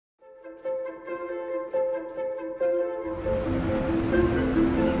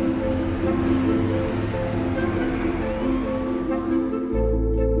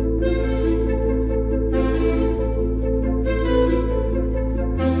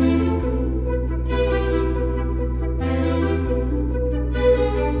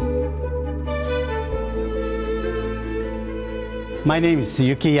My name is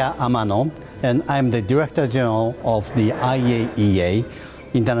Yukiya Amano, and I'm the Director General of the IAEA,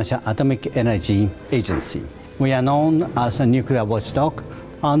 International Atomic Energy Agency. We are known as a nuclear watchdog,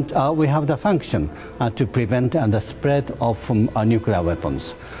 and we have the function to prevent the spread of nuclear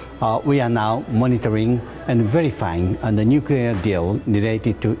weapons. We are now monitoring and verifying the nuclear deal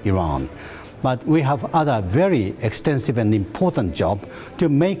related to Iran. But we have other very extensive and important job to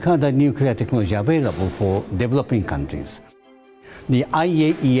make the nuclear technology available for developing countries. The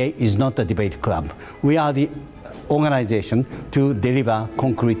IAEA is not a debate club. We are the organization to deliver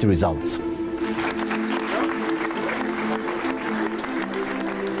concrete results.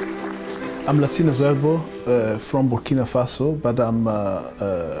 I'm Lassina Zerbo from Burkina Faso, but I'm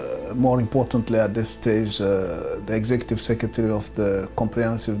more importantly at this stage the Executive Secretary of the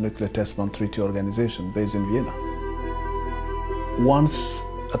Comprehensive Nuclear Test Ban Treaty Organization based in Vienna. Once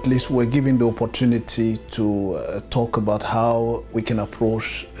at least we're given the opportunity to talk about how we can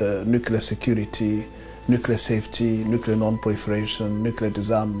approach nuclear security, nuclear safety, nuclear non-proliferation, nuclear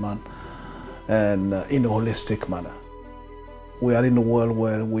disarmament, and in a holistic manner. We are in a world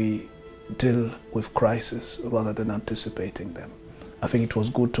where we deal with crises rather than anticipating them. I think it was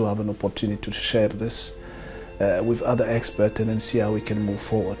good to have an opportunity to share this with other experts and then see how we can move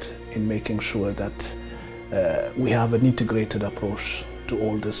forward in making sure that we have an integrated approach to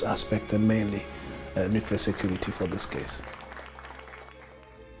all this aspect, and mainly nuclear security for this case.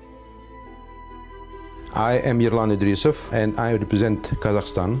 I am Yerlan Idrisov, and I represent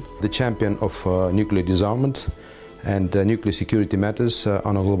Kazakhstan, the champion of nuclear disarmament and nuclear security matters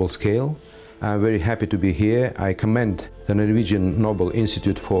on a global scale. I'm very happy to be here. I commend the Norwegian Nobel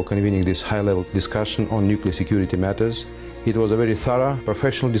Institute for convening this high-level discussion on nuclear security matters. It was a very thorough,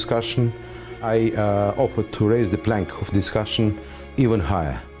 professional discussion. I offered to raise the plank of discussion even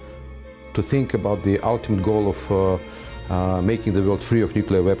higher, to think about the ultimate goal of making the world free of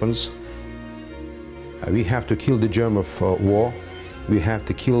nuclear weapons. We have to kill the germ of war. We have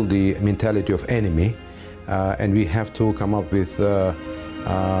to kill the mentality of enemy. And we have to come up with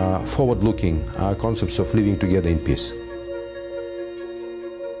forward-looking concepts of living together in peace.